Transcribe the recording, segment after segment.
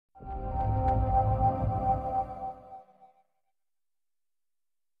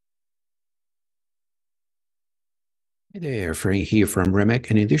Hey there, Frank here from Remic,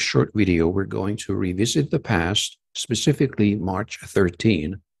 and in this short video, we're going to revisit the past, specifically March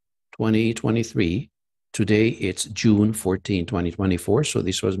 13, 2023. Today, it's June 14, 2024, so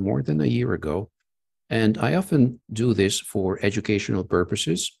this was more than a year ago. And I often do this for educational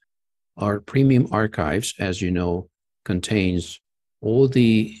purposes. Our premium archives, as you know, contains all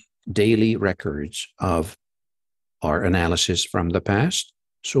the daily records of our analysis from the past.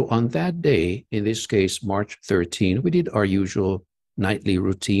 So on that day, in this case, March 13, we did our usual nightly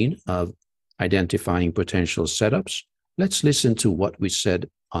routine of identifying potential setups. Let's listen to what we said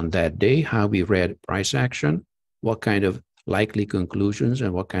on that day, how we read price action, what kind of likely conclusions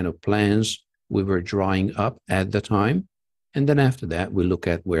and what kind of plans we were drawing up at the time. And then after that, we look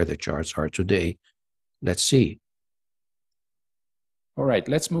at where the charts are today. Let's see. All right,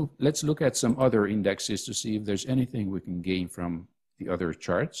 let's look at some other indexes to see if there's anything we can gain from the other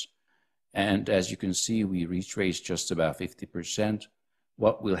charts. And as you can see, we retraced just about 50%.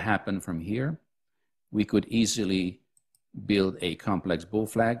 What will happen from here? We could easily build a complex bull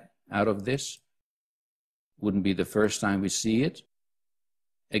flag out of this. Wouldn't be the first time we see it.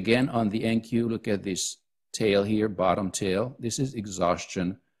 Again, on the NQ, look at this tail here, bottom tail. This is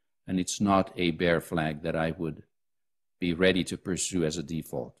exhaustion, and it's not a bear flag that I would be ready to pursue as a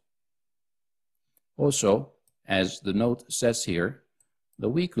default. Also, as the note says here, the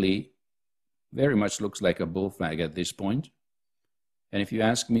weekly very much looks like a bull flag at this point. And if you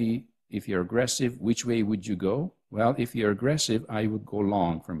ask me if you're aggressive, which way would you go? Well, if you're aggressive, I would go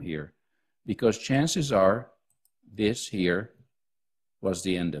long from here, because chances are this here was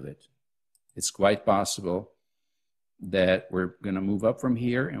the end of it. It's quite possible that we're going to move up from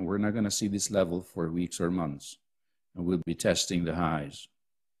here and we're not going to see this level for weeks or months. And we'll be testing the highs.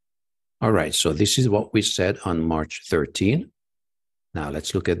 All right, so this is what we said on March 13. Now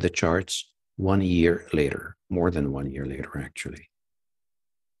let's look at the charts 1 year later, more than 1 year later, actually.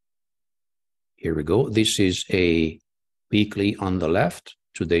 Here we go. This is a weekly on the left,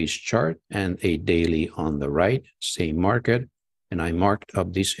 today's chart, and a daily on the right, same market. And I marked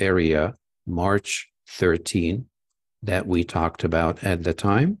up this area, March 13, that we talked about at the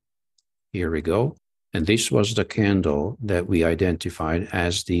time. Here we go. And this was the candle that we identified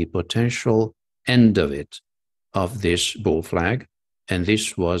as the potential end of it, of this bull flag. And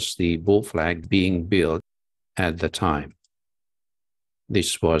this was the bull flag being built at the time.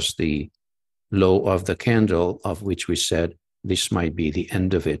 This was the low of the candle, of which we said this might be the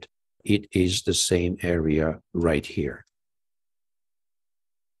end of it. It is the same area right here.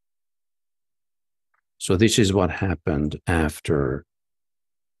 So this is what happened after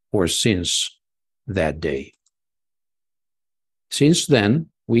or since that day. Since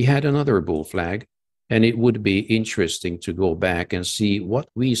then, we had another bull flag, and it would be interesting to go back and see what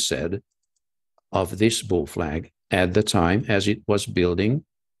we said of this bull flag at the time as it was building.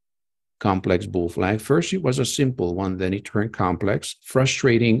 Complex bull flag. First, it was a simple one, then it turned complex,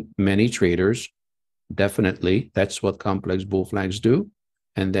 frustrating many traders. Definitely, that's what complex bull flags do.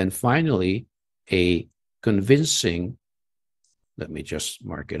 And then finally, a convincing, let me just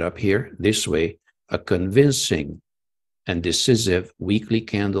mark it up here, this way, a convincing and decisive weekly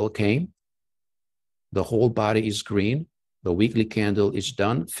candle came. The whole body is green. The weekly candle is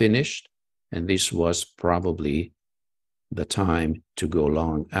done, finished, and this was probably the time to go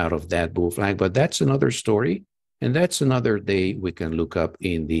long out of that bull flag. But that's another story, and that's another day we can look up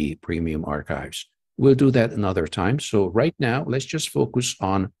in the premium archives. We'll do that another time. So right now, let's just focus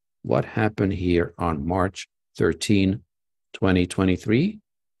on what happened here on March 13, 2023,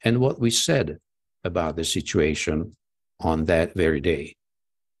 and what we said about the situation on that very day.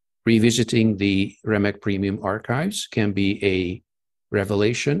 Revisiting the Remic Premium Archives can be a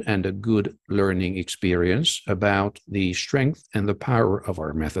revelation and a good learning experience about the strength and the power of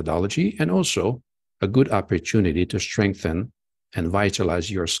our methodology, and also a good opportunity to strengthen and vitalize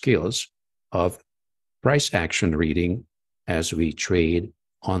your skills of price action reading as we trade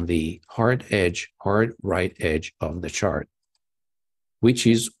on the hard right edge of the chart, which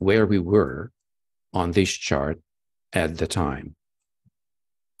is where we were on this chart at the time.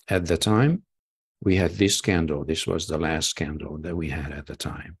 At the time, we had this candle. This was the last candle that we had at the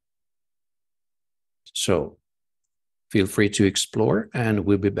time. So feel free to explore, and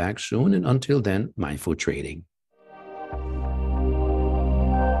we'll be back soon. And until then, mindful trading.